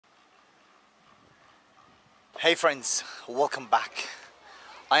Hey friends, welcome back.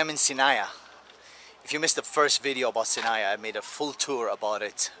 I am in Sinaia. If you missed the first video about Sinaia, I made a full tour about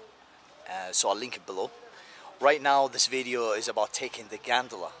it, so I'll link it below. Right now this video is about taking the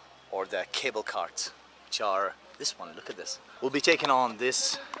gondola or the cable cart, which are this one. Look at this. We'll be taking on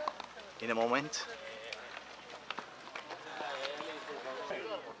this in a moment.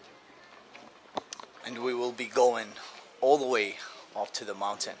 And we will be going all the way up to the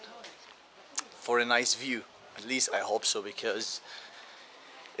mountain for a nice view. At least I hope so, because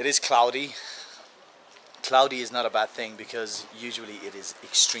it is cloudy. Cloudy is not a bad thing because usually it is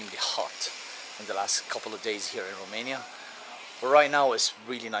extremely hot in the last couple of days here in Romania. But right now it's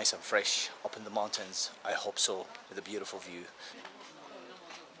really nice and fresh up in the mountains. I hope so, with a beautiful view.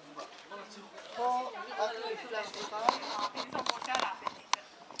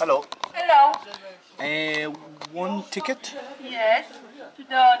 Hello. Hello. One ticket? Yes. To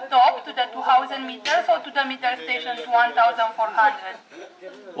the top, to the 2000 meters, or to the middle station to 1400.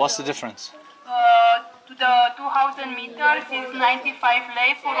 What's the difference? To the 2000 meters is 95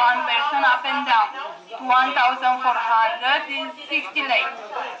 lei for one person up and down. To 1400 is 60 lei.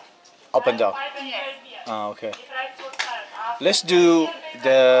 Up and down? Yes. Ah, okay. Let's do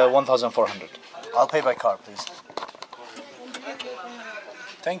the 1400. I'll pay by card, please.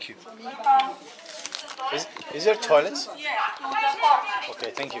 Thank you. Is there toilets? Yes, to the corner.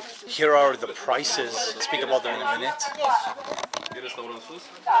 Okay, thank you. Here are the prices. I'll speak about them in a minute.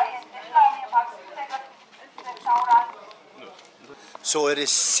 So it is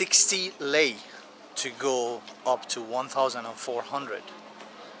 60 lei to go up to 1400,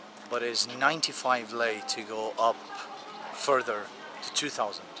 but it is 95 lei to go up further to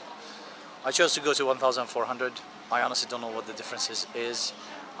 2000. I chose to go to 1400. I honestly don't know what the difference is.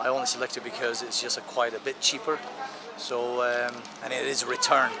 I only selected because it's just quite a bit cheaper. So and it is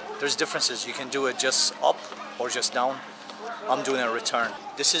return. There's differences. You can do it just up or just down. I'm doing a return.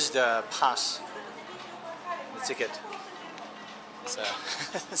 This is the pass, the ticket.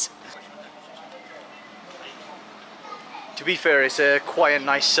 To be fair, it's a quite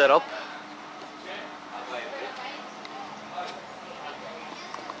nice setup.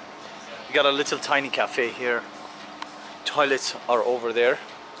 You got a little tiny cafe here. Toilets are over there.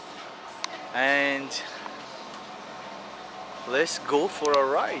 And let's go for a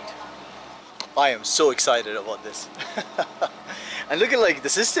ride. I am so excited about this. And look at, like, the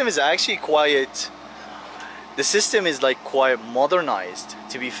system is actually quite, the system is like quite modernized,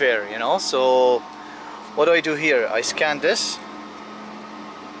 to be fair, you know. So what do I do here? I scan this,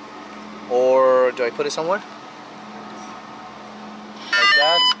 or do I put it somewhere like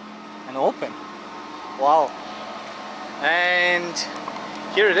that and open? Wow. And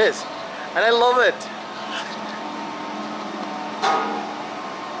here it is, and I love it.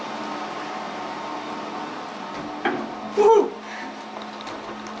 Woo!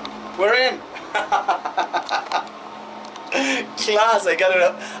 We're in. Class! I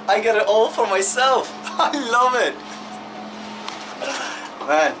got it all for myself. I love it.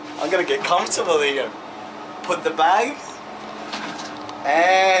 Man, I'm gonna get comfortable here. Put the bag,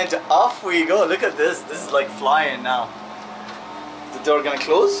 and off we go. Look at this. This is like flying now. Is the door gonna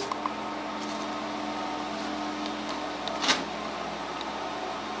close?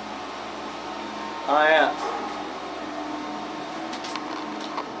 Oh yeah.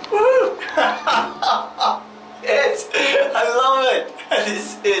 Woo! I love it.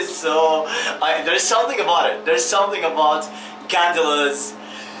 This is so. There's something about it. There's something about gondolas,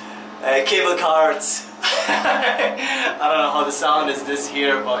 cable carts. I don't know how the sound is this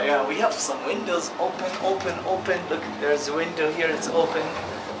here, but yeah, we have some windows open. Look, there's a window here. It's open.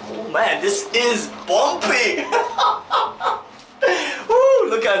 Oh man, this is bumpy. Woo!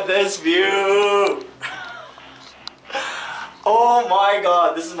 Look at this view. Oh my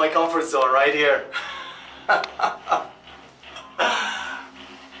god, this is my comfort zone right here.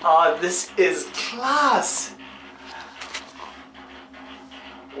 This is class.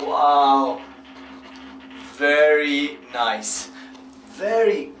 Wow. Very nice.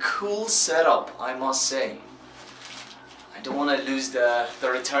 Very cool setup, I must say. I don't want to lose the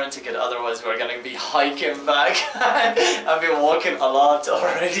return ticket, otherwise we're gonna be hiking back. I've been walking a lot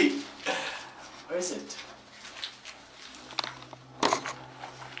already. Where is it?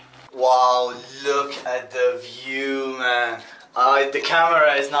 Wow, look at the view, man. The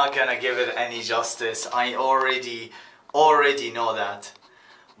camera is not gonna give it any justice. I already know that.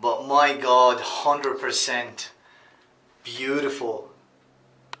 But my god, 100% beautiful.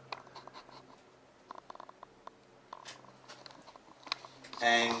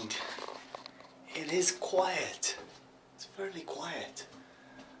 And it is quiet. It's fairly quiet.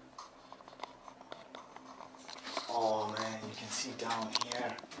 see down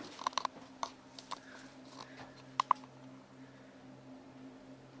here.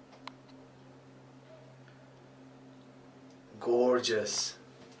 Gorgeous.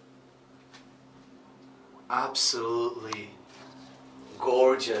 Absolutely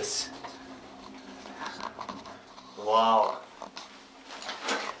gorgeous. Wow.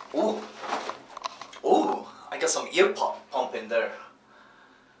 Ooh. Ooh, I got some ear pump in there.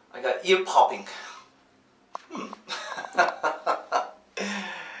 I got ear popping.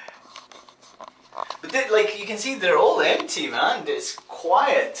 But then, like, you can see they're all empty, man. It's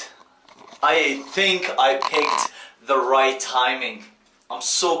quiet. I think I picked the right timing. I'm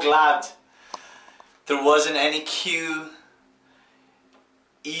so glad there wasn't any queue,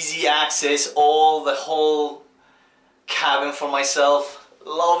 easy access, the whole cabin for myself.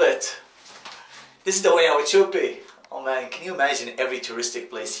 Love it. This is the way how it should be. Oh man, can you imagine every touristic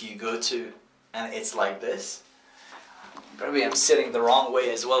place you go to and it's like this? Probably I'm sitting the wrong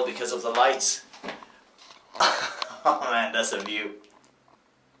way as well because of the lights. Oh man, that's a view.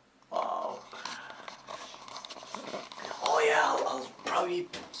 Wow. Oh yeah, I'll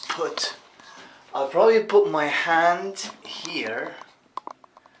probably put my hand here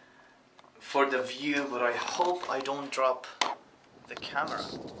for the view, but I hope I don't drop the camera.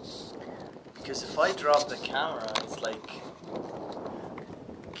 Because if I drop the camera, it's like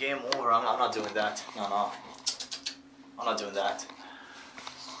game over. I'm not doing that. No. I'm not doing that.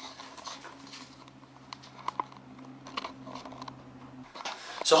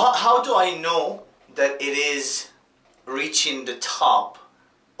 So how do I know that it is reaching the top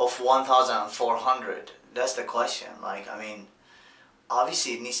of 1,400? That's the question. Like, I mean,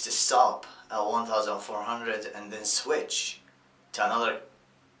 obviously it needs to stop at 1,400 and then switch to another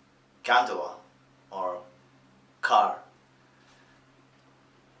gondola or car,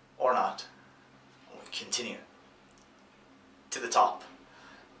 or not. We'll continue to the top,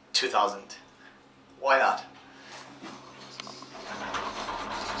 2,000. Why not?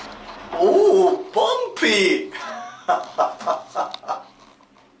 Ooh, bumpy!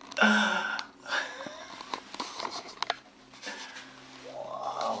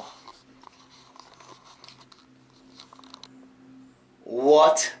 Wow.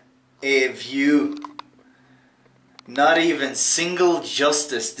 What a view. Not even single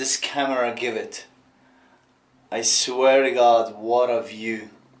justice this camera give it. I swear to God, what a view.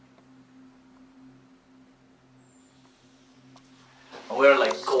 We're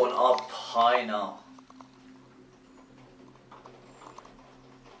like going up high now.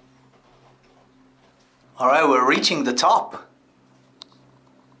 Alright, we're reaching the top.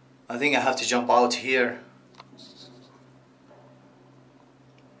 I think I have to jump out here.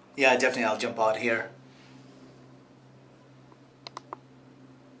 Yeah, definitely I'll jump out here.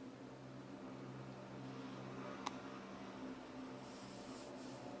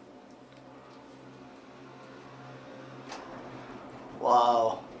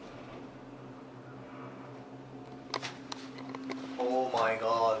 Wow. Oh my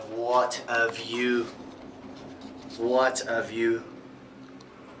God, what a view. What a view.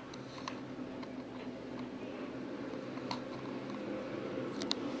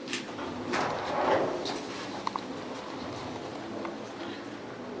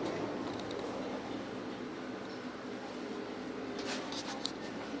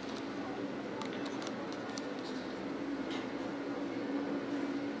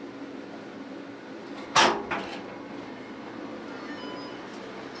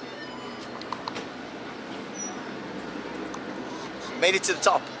 Made it to the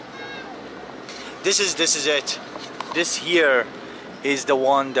top. This is it. This here is the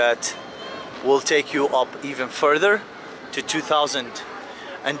one that will take you up even further to 2,000.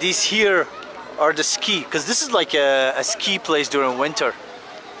 And these here are the ski, because this is like a ski place during winter.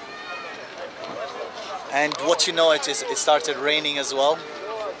 And what you know, it started raining as well.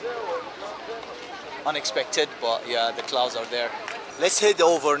 Unexpected, but yeah, the clouds are there. Let's head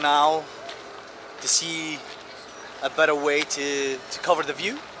over now to see a better way to cover the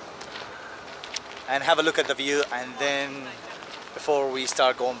view and have a look at the view, and then before we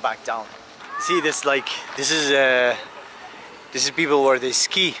start going back down. See this, like, this is people where they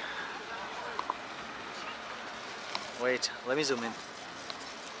ski. Wait, let me zoom in.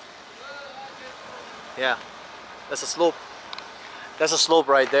 Yeah, that's a slope. That's a slope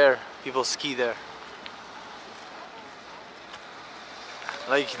right there. People ski there.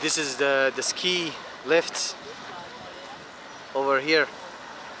 Like, this is the ski lifts over here.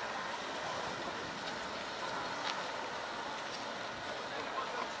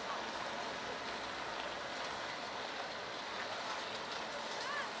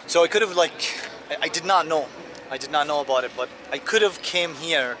 So I could have, like, I did not know I did not know about it, but I could have came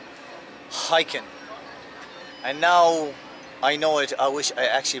here hiking. And now I know it. I wish I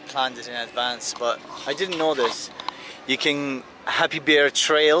actually planned it in advance, but I didn't know this. You can Happy Bear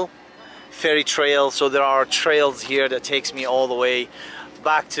Trail, Ferry Trail. So there are trails here that takes me all the way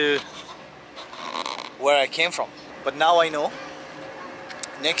back to where I came from. But now I know.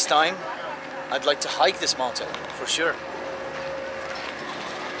 Next time I'd like to hike this mountain for sure.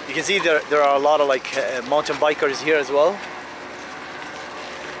 You can see there are a lot of like mountain bikers here as well.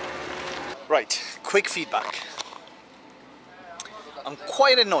 Right, quick feedback. I'm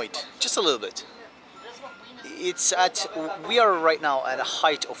quite annoyed, just a little bit. We are right now at a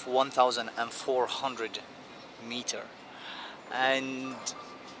height of 1,400 meter, and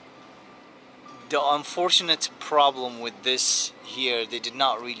the unfortunate problem with this here, they did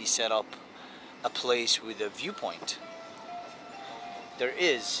not really set up a place with a viewpoint. There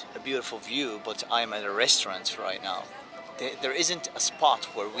is a beautiful view, but I'm at a restaurant right now. There isn't a spot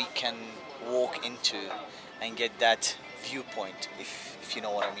where we can walk into and get that viewpoint, if you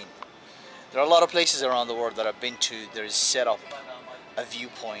know what I mean. There are a lot of places around the world that I've been to, there is set up a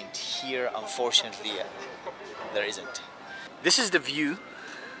viewpoint. Here, unfortunately, there isn't. This is the view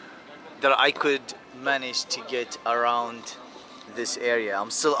that I could manage to get around this area. I'm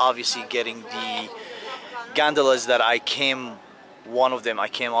still obviously getting the gondolas that one of them I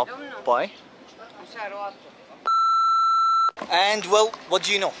came up by. And well, what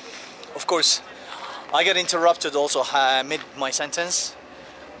do you know? Of course, I got interrupted also mid my sentence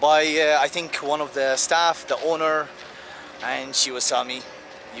by I think one of the staff, the owner, and she was telling me,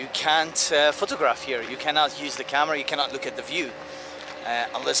 you can't photograph here, you cannot use the camera, you cannot look at the view,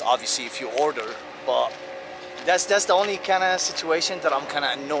 unless obviously if you order. But that's the only kind of situation that I'm kind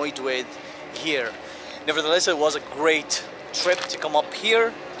of annoyed with here. Nevertheless, it was a great trip to come up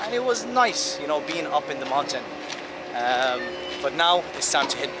here, and it was nice, you know, being up in the mountain. But now it's time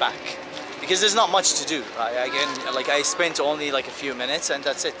to head back because there's not much to do. Again, like I spent only like a few minutes and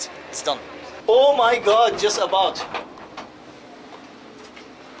that's it. It's done. Oh my God, just about.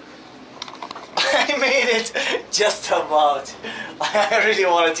 I made it just about. I really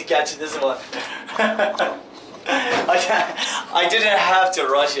wanted to catch this one. I didn't have to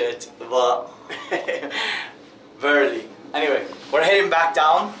rush it, but barely. Anyway, we're heading back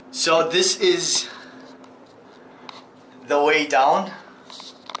down. So this is the way down.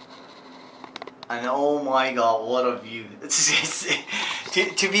 And oh my God, what a view.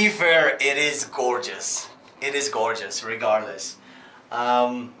 To be fair, it is gorgeous. It is gorgeous regardless.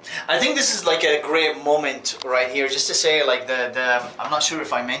 I think this is like a great moment right here just to say like I'm not sure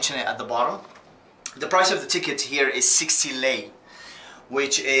if I mentioned it at the bottom. The price of the ticket here is 60 lei,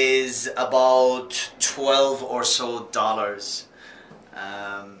 which is about 12 or so dollars.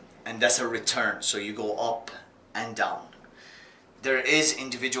 And that's a return, so you go up and down. There is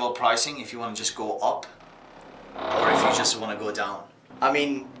individual pricing if you want to just go up or if you just want to go down. I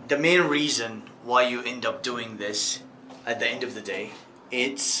mean, the main reason why you end up doing this at the end of the day,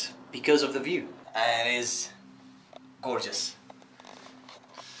 it's because of the view, and it is gorgeous.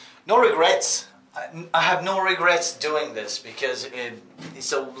 No regrets. I have no regrets doing this because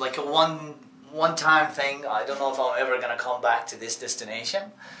it's like a one-time thing. I don't know if I'm ever gonna come back to this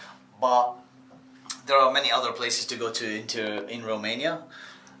destination, but there are many other places to go to in Romania,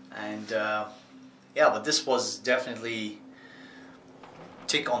 and yeah, but this was definitely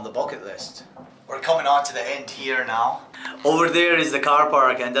tick on the bucket list. We're coming on to the end here now. Over there is the car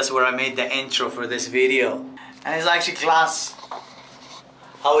park, and that's where I made the intro for this video. And it's actually class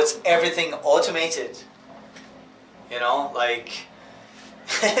how it's everything automated. You know, like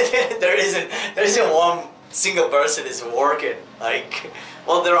there isn't one single person is working. Like,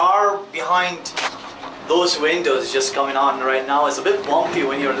 well, there are behind those windows just coming on right now. It's a bit bumpy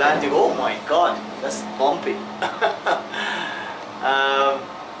when you're landing. Oh my God, that's bumpy.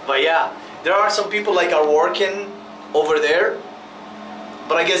 But yeah, there are some people like are working over there,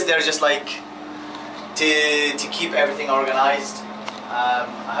 but I guess they're just like to keep everything organized.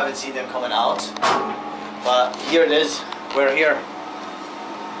 I haven't seen them coming out, but here it is. We're here.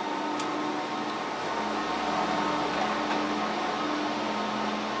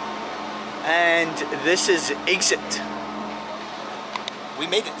 And this is exit. We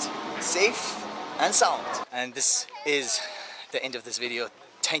made it safe and sound. And this is the end of this video.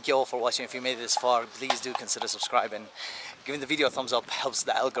 Thank you all for watching. If you made it this far, please do consider subscribing. Giving the video a thumbs up helps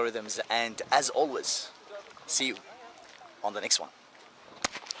the algorithms, and as always, see you on the next one.